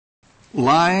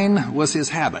Lying was his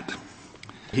habit.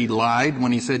 He lied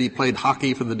when he said he played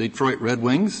hockey for the Detroit Red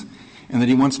Wings and that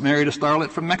he once married a starlet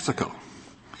from Mexico.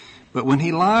 But when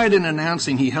he lied in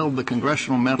announcing he held the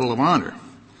Congressional Medal of Honor,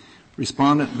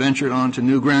 respondent ventured onto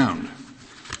new ground.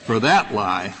 For that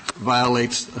lie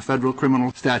violates a federal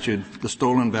criminal statute, the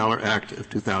Stolen Valor Act of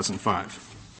 2005.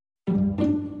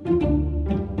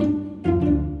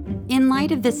 In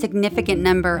light of the significant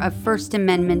number of First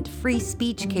Amendment free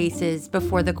speech cases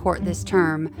before the court this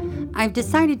term, I've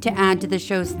decided to add to the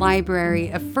show's library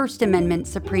of First Amendment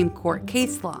Supreme Court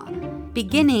case law,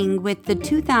 beginning with the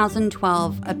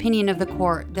 2012 opinion of the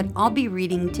court that I'll be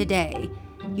reading today,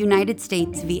 United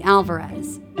States v.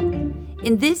 Alvarez.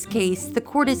 In this case, the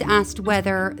court is asked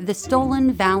whether the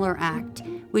Stolen Valor Act,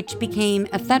 which became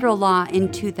a federal law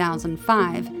in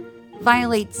 2005,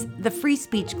 violates the free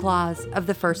speech clause of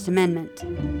the First Amendment.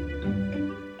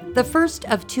 The first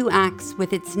of two acts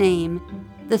with its name,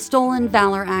 the Stolen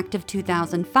Valor Act of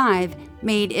 2005,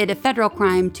 made it a federal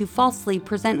crime to falsely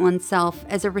present oneself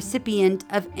as a recipient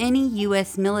of any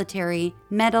U.S. military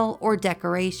medal or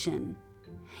decoration.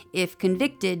 If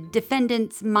convicted,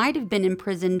 defendants might have been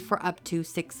imprisoned for up to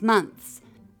 6 months,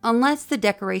 unless the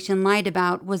decoration lied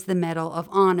about was the Medal of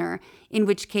Honor, in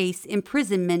which case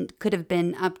imprisonment could have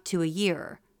been up to a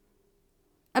year.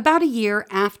 About a year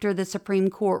after the Supreme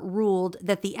Court ruled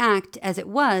that the act, as it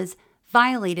was,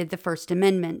 violated the First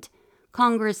Amendment,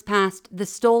 Congress passed the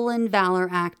Stolen Valor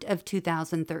Act of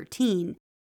 2013,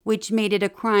 which made it a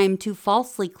crime to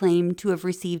falsely claim to have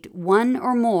received one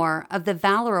or more of the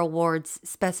Valor Awards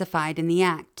specified in the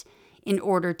act, in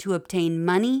order to obtain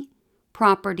money,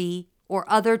 property, or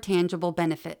other tangible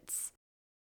benefits.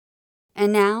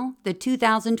 And now, the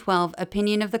 2012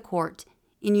 opinion of the court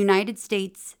in United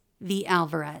States v.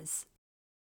 Alvarez.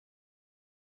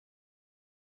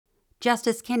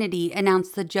 Justice Kennedy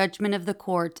announced the judgment of the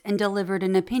court and delivered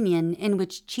an opinion in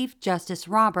which Chief Justice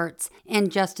Roberts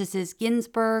and Justices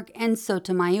Ginsburg and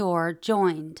Sotomayor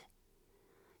joined.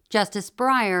 Justice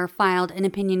Breyer filed an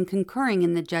opinion concurring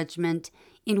in the judgment,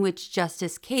 in which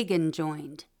Justice Kagan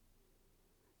joined.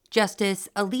 Justice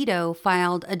Alito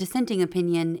filed a dissenting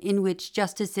opinion in which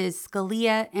Justices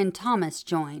Scalia and Thomas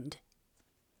joined.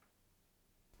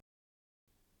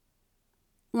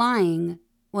 Lying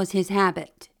was his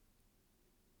habit.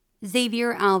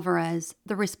 Xavier Alvarez,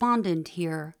 the respondent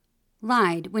here,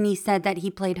 lied when he said that he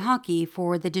played hockey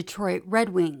for the Detroit Red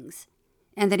Wings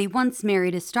and that he once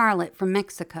married a starlet from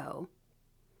Mexico.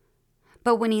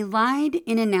 But when he lied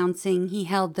in announcing he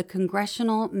held the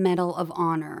Congressional Medal of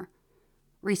Honor,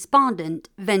 respondent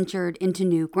ventured into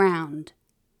new ground.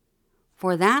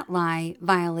 For that lie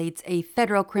violates a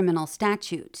federal criminal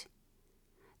statute,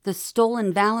 the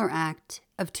Stolen Valor Act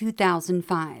of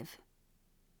 2005.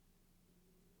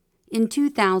 In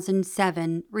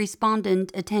 2007,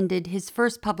 respondent attended his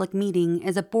first public meeting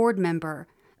as a board member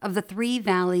of the Three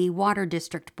Valley Water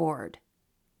District Board.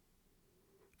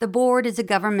 The board is a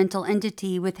governmental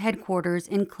entity with headquarters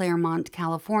in Claremont,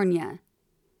 California.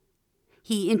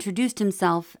 He introduced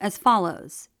himself as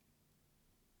follows.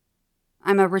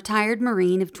 I'm a retired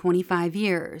Marine of 25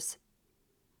 years.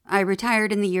 I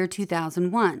retired in the year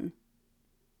 2001.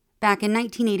 Back in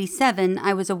 1987,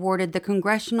 I was awarded the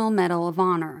Congressional Medal of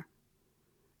Honor.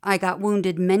 I got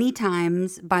wounded many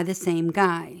times by the same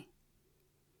guy.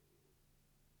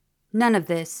 None of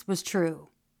this was true.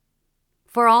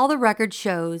 For all the record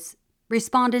shows,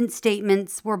 respondent's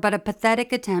statements were but a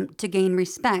pathetic attempt to gain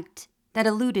respect that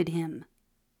eluded him.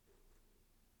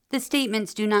 The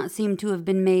statements do not seem to have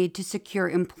been made to secure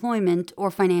employment or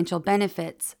financial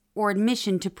benefits or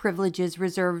admission to privileges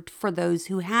reserved for those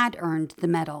who had earned the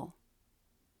medal.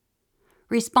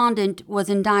 Respondent was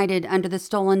indicted under the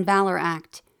Stolen Valor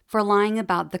Act for lying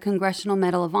about the Congressional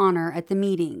Medal of Honor at the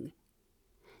meeting.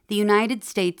 The United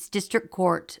States District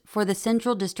Court for the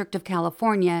Central District of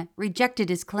California rejected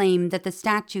his claim that the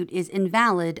statute is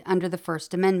invalid under the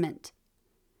First Amendment.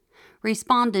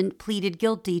 Respondent pleaded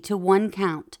guilty to one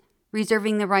count,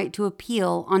 reserving the right to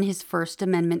appeal on his First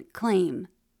Amendment claim.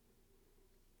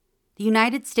 The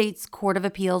United States Court of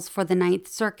Appeals for the Ninth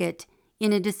Circuit,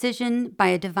 in a decision by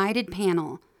a divided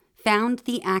panel, found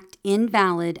the act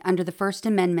invalid under the First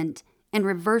Amendment and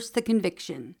reversed the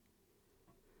conviction.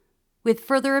 With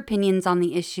further opinions on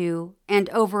the issue, and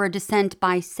over a dissent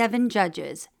by 7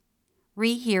 judges,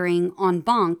 rehearing en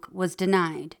banc was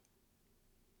denied.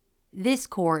 This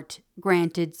court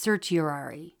granted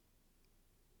certiorari.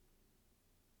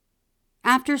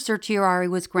 After certiorari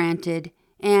was granted,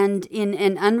 and in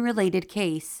an unrelated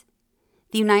case,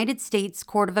 the United States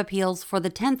Court of Appeals for the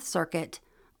 10th Circuit,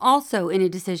 also in a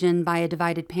decision by a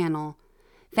divided panel,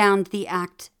 found the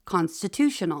act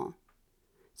constitutional,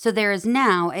 so there is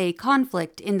now a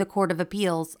conflict in the Court of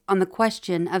Appeals on the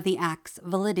question of the act's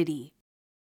validity.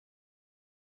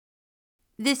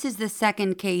 This is the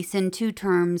second case in 2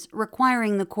 terms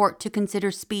requiring the court to consider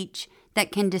speech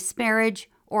that can disparage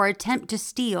or attempt to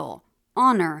steal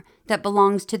honor that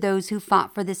belongs to those who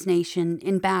fought for this nation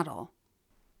in battle.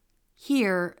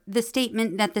 Here, the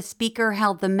statement that the speaker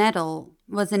held the medal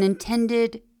was an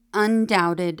intended,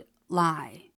 undoubted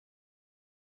lie.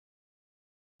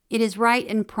 It is right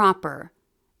and proper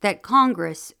that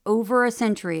Congress, over a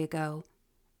century ago,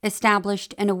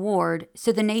 established an award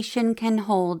so the nation can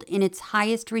hold in its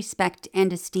highest respect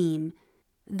and esteem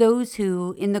those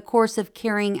who, in the course of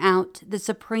carrying out the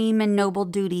supreme and noble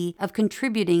duty of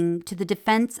contributing to the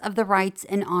defense of the rights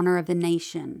and honor of the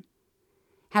nation,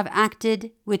 have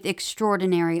acted with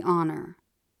extraordinary honor.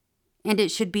 And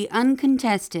it should be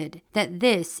uncontested that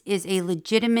this is a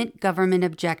legitimate government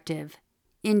objective,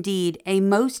 indeed a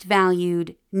most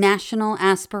valued national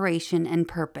aspiration and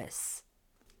purpose.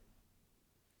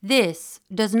 This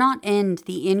does not end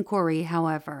the inquiry,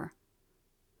 however.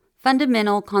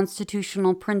 Fundamental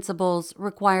constitutional principles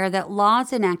require that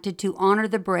laws enacted to honor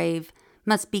the brave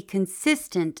must be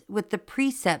consistent with the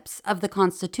precepts of the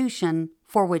Constitution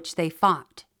for which they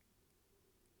fought.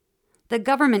 The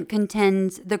government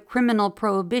contends the criminal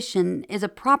prohibition is a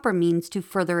proper means to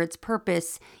further its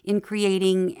purpose in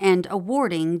creating and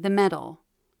awarding the medal.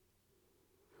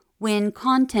 When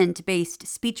content-based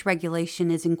speech regulation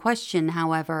is in question,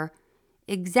 however,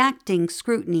 exacting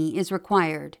scrutiny is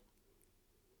required.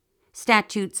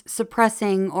 Statutes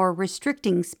suppressing or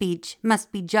restricting speech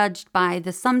must be judged by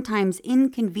the sometimes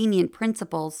inconvenient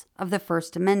principles of the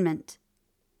First Amendment.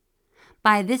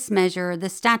 By this measure, the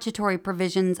statutory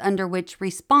provisions under which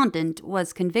respondent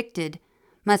was convicted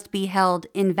must be held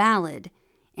invalid,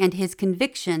 and his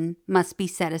conviction must be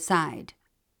set aside.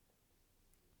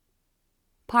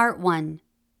 Part 1.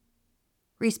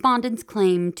 Respondent's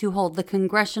claim to hold the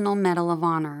Congressional Medal of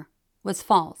Honor was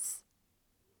false.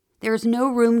 There is no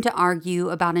room to argue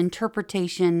about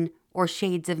interpretation or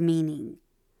shades of meaning.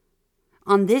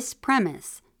 On this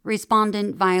premise,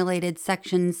 respondent violated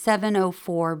Section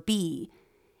 704B,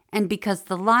 and because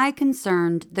the lie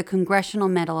concerned the Congressional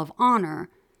Medal of Honor,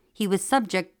 he was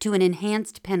subject to an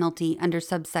enhanced penalty under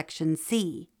subsection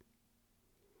C.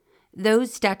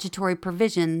 Those statutory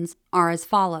provisions are as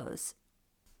follows.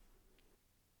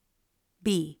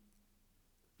 B.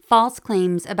 False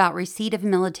claims about receipt of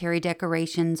military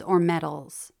decorations or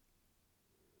medals.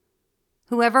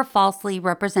 Whoever falsely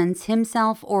represents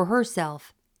himself or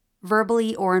herself,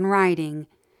 verbally or in writing,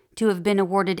 to have been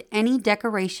awarded any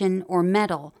decoration or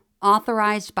medal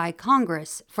authorized by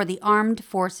Congress for the armed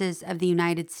forces of the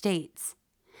United States,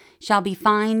 shall be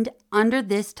fined under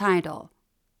this title,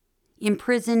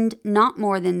 imprisoned not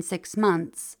more than 6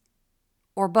 months,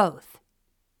 or both.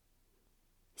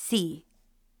 C.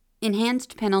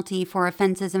 Enhanced penalty for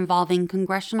offenses involving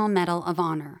Congressional Medal of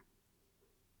Honor.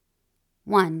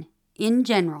 1. In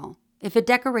general, if a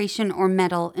decoration or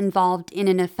medal involved in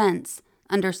an offense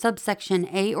under subsection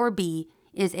A or B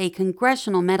is a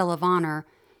Congressional Medal of Honor,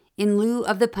 in lieu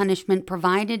of the punishment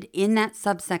provided in that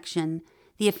subsection,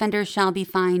 the offender shall be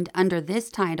fined under this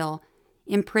title,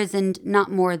 imprisoned not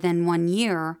more than 1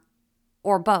 year,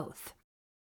 or both.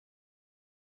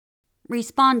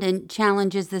 Respondent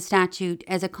challenges the statute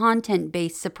as a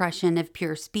content-based suppression of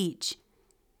pure speech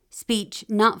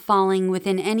not falling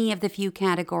within any of the few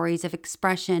categories of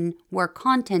expression where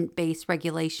content-based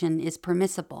regulation is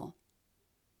permissible.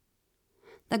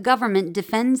 The government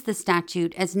defends the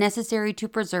statute as necessary to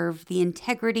preserve the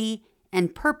integrity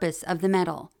and purpose of the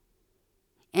medal.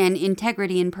 And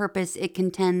integrity and purpose, it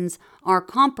contends, are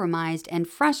compromised and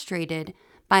frustrated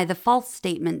by the false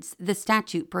statements the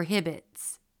statute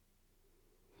prohibits.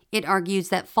 It argues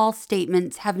that false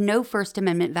statements have no First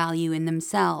Amendment value in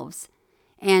themselves,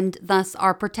 and thus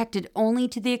are protected only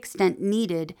to the extent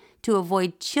needed to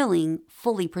avoid chilling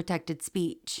fully protected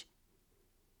speech.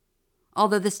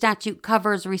 Although the statute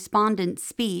covers respondent's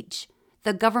speech,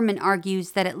 the government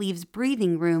argues that it leaves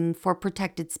breathing room for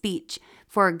protected speech,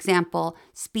 for example,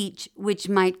 speech which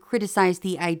might criticize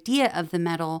the idea of the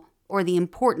medal or the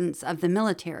importance of the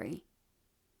military.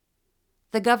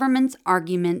 The government's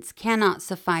arguments cannot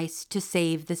suffice to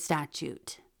save the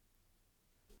statute.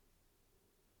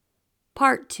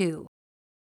 Part 2.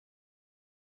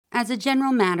 As a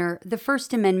general matter, the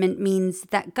First Amendment means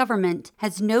that government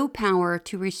has no power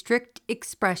to restrict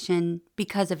expression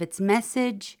because of its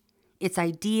message, its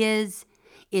ideas,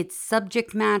 its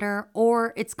subject matter,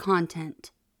 or its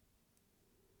content.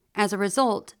 As a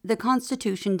result, the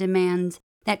Constitution demands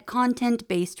that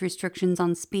content-based restrictions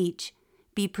on speech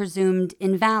be presumed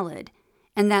invalid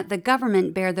and that the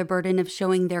government bear the burden of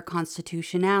showing their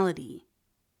constitutionality.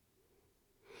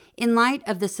 In light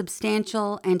of the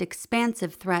substantial and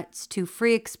expansive threats to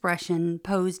free expression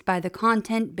posed by the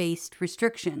content-based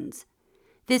restrictions,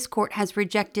 this court has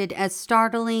rejected as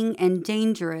startling and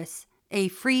dangerous a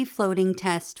free-floating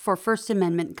test for First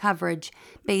Amendment coverage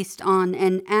based on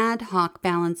an ad hoc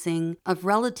balancing of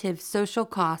relative social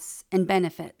costs and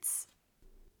benefits.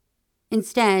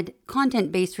 Instead,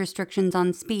 content-based restrictions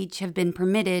on speech have been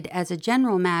permitted as a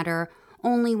general matter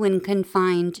only when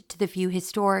confined to the few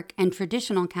historic and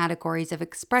traditional categories of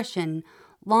expression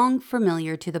long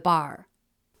familiar to the bar.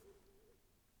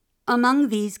 Among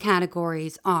these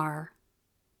categories are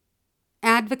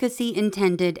advocacy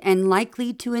intended and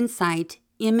likely to incite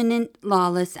imminent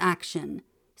lawless action,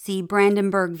 see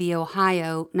Brandenburg v.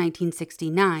 Ohio,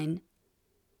 1969,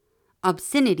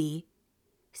 obscenity,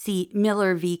 see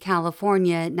Miller v.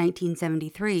 California,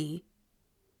 1973,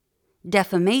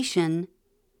 defamation,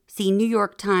 see New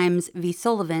York Times v.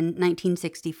 Sullivan,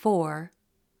 1964,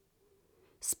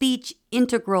 speech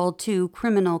integral to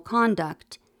criminal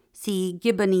conduct, see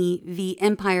Gibbony v.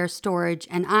 Empire Storage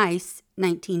and Ice,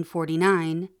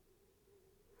 1949,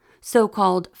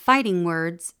 so-called fighting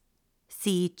words,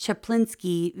 see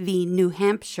Chaplinsky v. New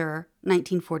Hampshire,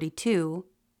 1942,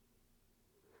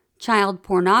 child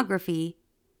pornography,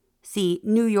 see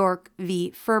New York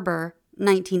v. Ferber,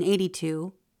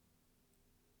 1982,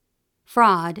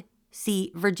 fraud,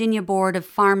 see Virginia Board of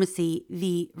Pharmacy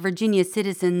v. Virginia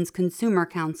Citizens Consumer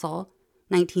Council,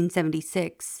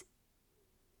 1976,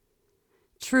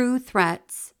 true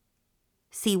threats,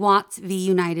 see Watts v.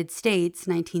 United States,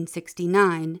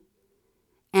 1969,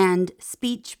 and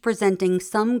speech presenting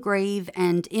some grave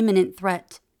and imminent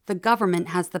threat the government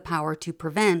has the power to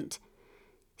prevent,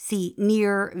 see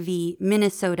Neer v.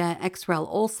 Minnesota X. Rel.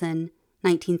 Olson,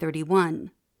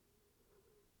 1931.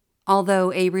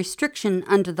 Although a restriction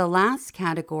under the last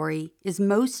category is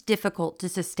most difficult to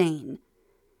sustain,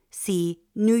 see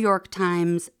New York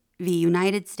Times v.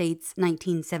 United States,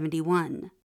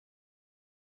 1971.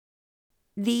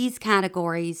 These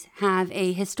categories have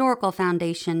a historical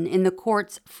foundation in the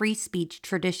court's free speech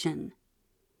tradition.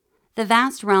 The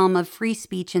vast realm of free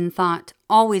speech and thought,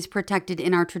 always protected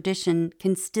in our tradition,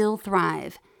 can still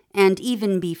thrive and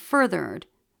even be furthered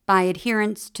by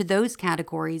adherence to those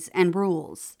categories and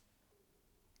rules.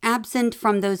 Absent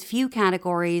from those few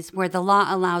categories where the law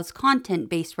allows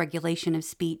content-based regulation of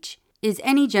speech is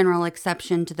any general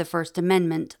exception to the First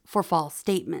Amendment for false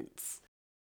statements.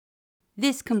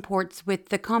 This comports with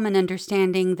the common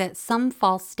understanding that some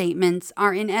false statements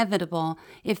are inevitable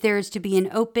if there is to be an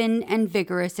open and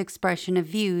vigorous expression of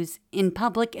views in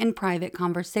public and private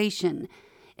conversation,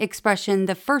 expression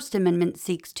the First Amendment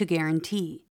seeks to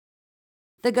guarantee.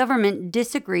 The government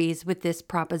disagrees with this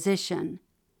proposition.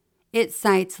 It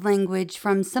cites language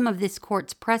from some of this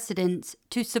court's precedents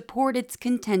to support its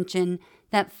contention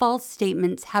that false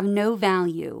statements have no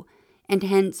value and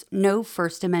hence no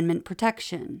First Amendment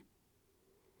protection.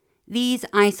 These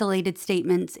isolated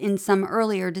statements in some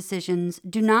earlier decisions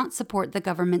do not support the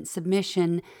government's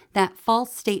submission that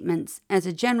false statements, as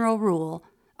a general rule,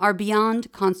 are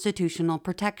beyond constitutional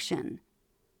protection.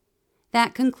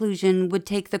 That conclusion would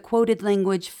take the quoted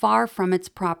language far from its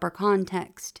proper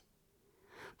context.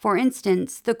 For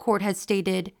instance, the court has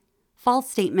stated,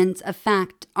 false statements of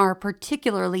fact are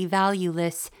particularly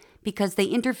valueless because they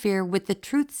interfere with the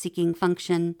truth-seeking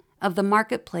function of the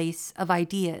marketplace of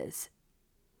ideas,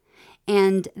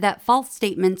 and that false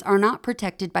statements are not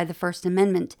protected by the First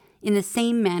Amendment in the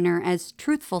same manner as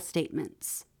truthful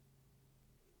statements.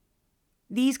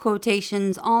 These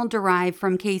quotations all derive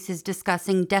from cases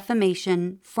discussing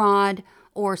defamation, fraud,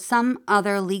 or some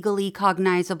other legally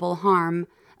cognizable harm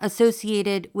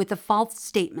associated with a false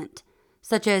statement,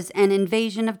 such as an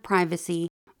invasion of privacy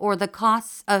or the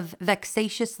costs of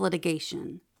vexatious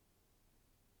litigation.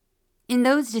 In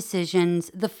those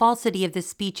decisions, the falsity of the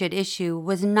speech at issue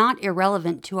was not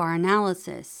irrelevant to our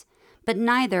analysis, but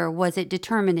neither was it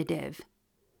determinative.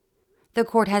 The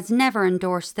court has never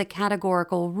endorsed the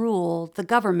categorical rule the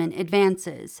government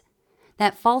advances,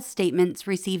 that false statements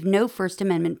receive no First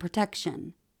Amendment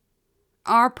protection.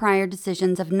 Our prior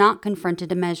decisions have not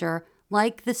confronted a measure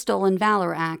like the Stolen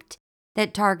Valor Act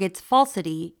that targets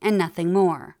falsity and nothing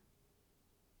more.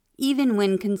 Even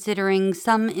when considering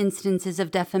some instances of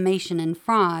defamation and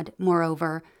fraud,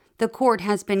 moreover, the court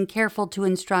has been careful to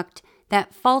instruct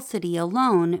that falsity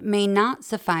alone may not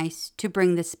suffice to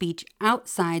bring the speech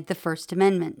outside the First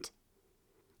Amendment.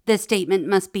 The statement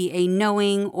must be a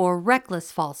knowing or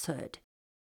reckless falsehood.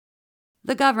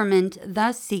 The government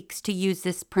thus seeks to use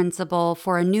this principle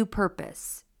for a new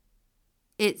purpose.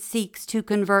 It seeks to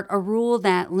convert a rule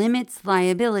that limits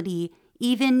liability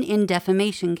even in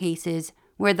defamation cases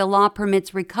where the law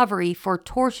permits recovery for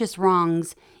tortious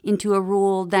wrongs into a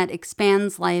rule that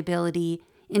expands liability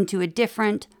into a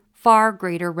different, far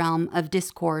greater realm of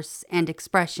discourse and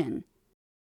expression.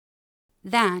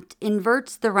 That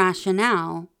inverts the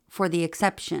rationale for the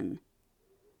exception.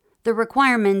 The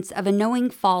requirements of a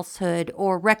knowing falsehood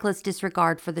or reckless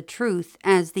disregard for the truth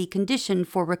as the condition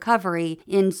for recovery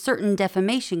in certain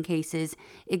defamation cases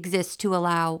exist to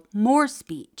allow more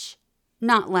speech,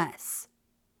 not less.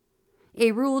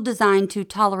 A rule designed to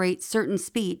tolerate certain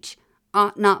speech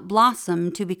ought not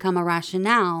blossom to become a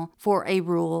rationale for a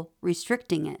rule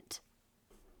restricting it.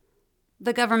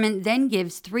 The government then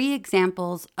gives 3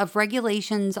 examples of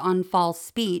regulations on false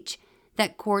speech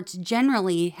that courts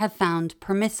generally have found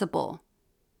permissible.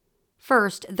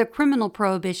 First, the criminal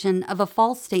prohibition of a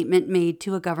false statement made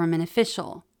to a government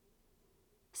official.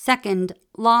 Second,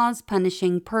 laws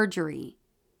punishing perjury.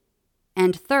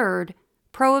 And third,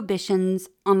 prohibitions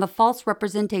on the false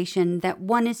representation that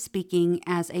one is speaking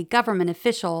as a government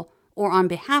official or on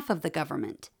behalf of the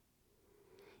government.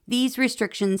 These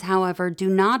restrictions, however, do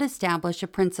not establish a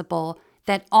principle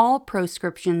that all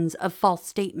proscriptions of false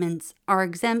statements are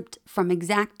exempt from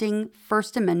exacting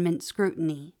First Amendment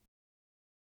scrutiny.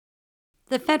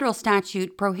 The federal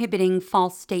statute prohibiting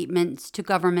false statements to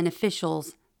government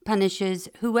officials punishes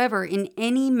whoever in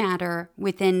any matter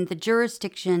within the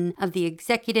jurisdiction of the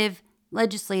executive,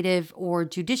 legislative, or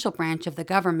judicial branch of the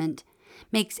government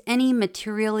makes any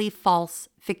materially false,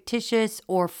 fictitious,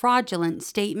 or fraudulent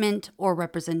statement or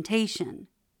representation.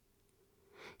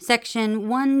 Section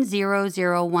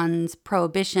 1001's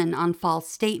prohibition on false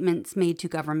statements made to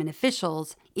government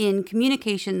officials in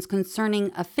communications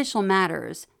concerning official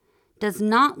matters does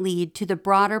not lead to the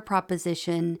broader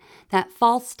proposition that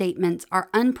false statements are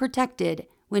unprotected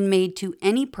when made to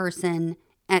any person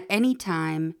at any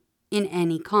time in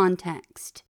any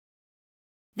context.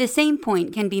 The same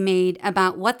point can be made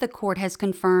about what the court has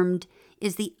confirmed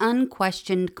is the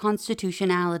unquestioned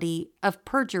constitutionality of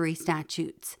perjury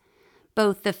statutes,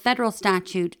 both the federal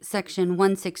statute Section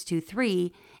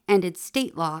 1623 and its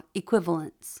state law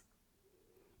equivalents.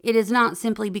 It is not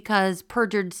simply because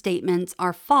perjured statements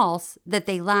are false that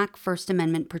they lack First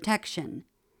Amendment protection.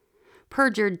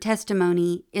 Perjured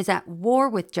testimony is at war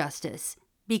with justice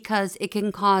because it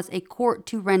can cause a court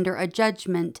to render a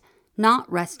judgment not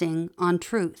resting on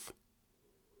truth.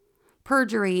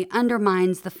 Perjury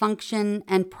undermines the function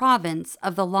and province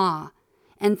of the law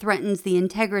and threatens the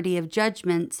integrity of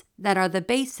judgments that are the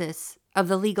basis of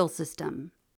the legal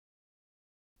system.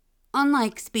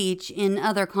 Unlike speech in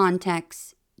other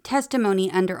contexts,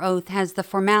 testimony under oath has the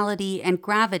formality and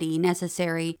gravity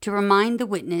necessary to remind the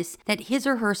witness that his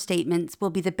or her statements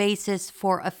will be the basis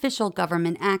for official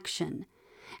government action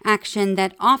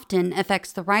that often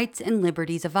affects the rights and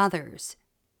liberties of others.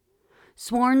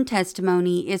 Sworn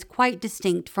testimony is quite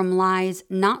distinct from lies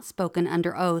not spoken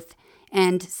under oath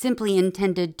and simply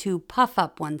intended to puff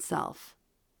up oneself.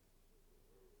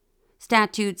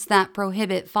 Statutes that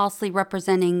prohibit falsely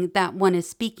representing that one is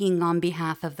speaking on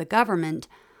behalf of the government,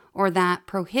 or that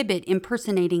prohibit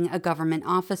impersonating a government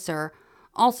officer,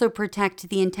 also protect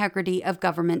the integrity of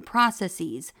government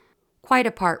processes, quite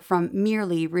apart from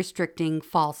merely restricting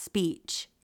false speech.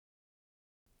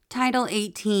 Title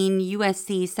 18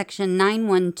 U.S.C. Section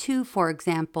 912, for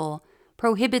example,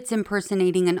 prohibits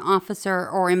impersonating an officer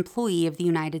or employee of the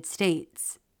United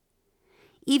States.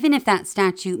 Even if that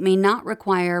statute may not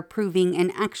require proving an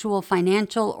actual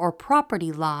financial or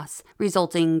property loss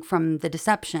resulting from the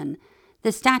deception,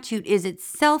 the statute is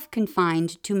itself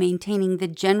confined to maintaining the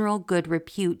general good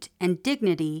repute and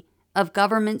dignity of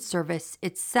government service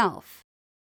itself.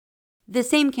 The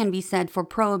same can be said for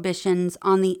prohibitions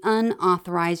on the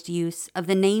unauthorized use of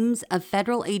the names of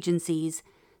federal agencies,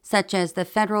 such as the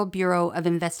Federal Bureau of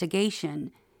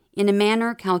Investigation, in a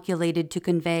manner calculated to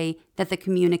convey that the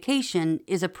communication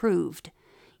is approved,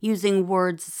 using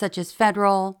words such as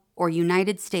federal or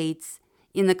United States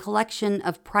in the collection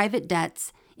of private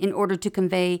debts in order to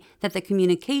convey that the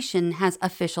communication has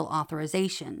official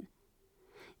authorization.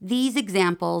 These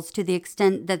examples, to the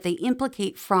extent that they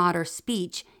implicate fraud or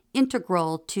speech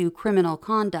integral to criminal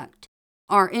conduct,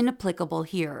 are inapplicable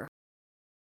here.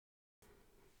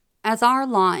 As our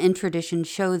law and tradition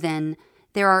show, then,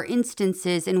 there are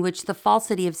instances in which the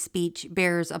falsity of speech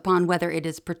bears upon whether it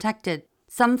is protected.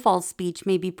 Some false speech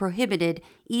may be prohibited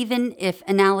even if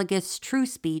analogous true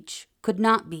speech could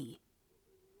not be.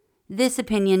 This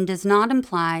opinion does not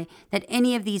imply that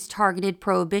any of these targeted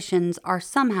prohibitions are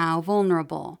somehow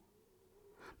vulnerable.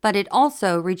 but it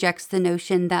also rejects the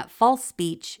notion that false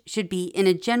speech should be in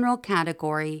a general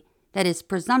category that is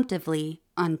presumptively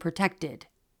unprotected.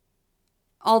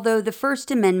 Although the First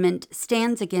Amendment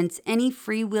stands against any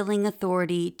freewheeling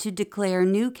authority to declare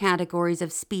new categories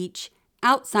of speech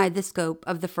outside the scope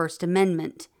of the First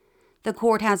Amendment, the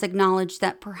court has acknowledged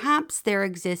that perhaps there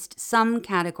exist some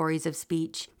categories of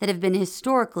speech that have been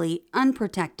historically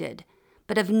unprotected,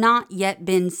 but have not yet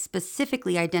been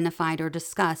specifically identified or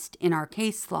discussed in our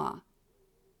case law.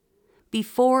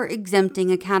 Before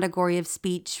exempting a category of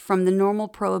speech from the normal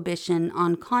prohibition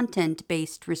on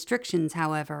content-based restrictions,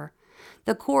 however,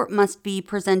 the court must be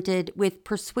presented with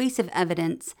persuasive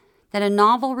evidence that a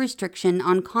novel restriction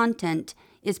on content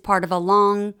is part of a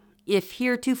long, if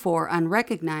heretofore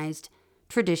unrecognized,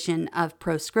 tradition of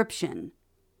proscription.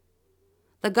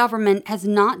 The government has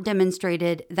not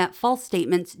demonstrated that false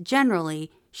statements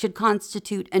generally should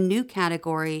constitute a new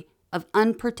category of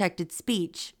unprotected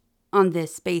speech on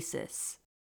this basis.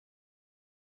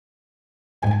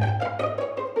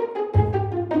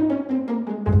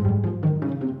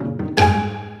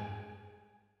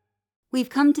 We've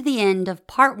come to the end of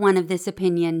part 1 of this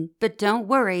opinion, but don't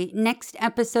worry, next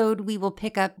episode we will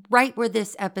pick up right where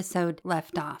this episode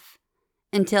left off.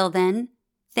 Until then,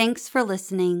 thanks for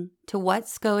listening to What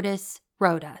SCOTUS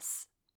Wrote Us.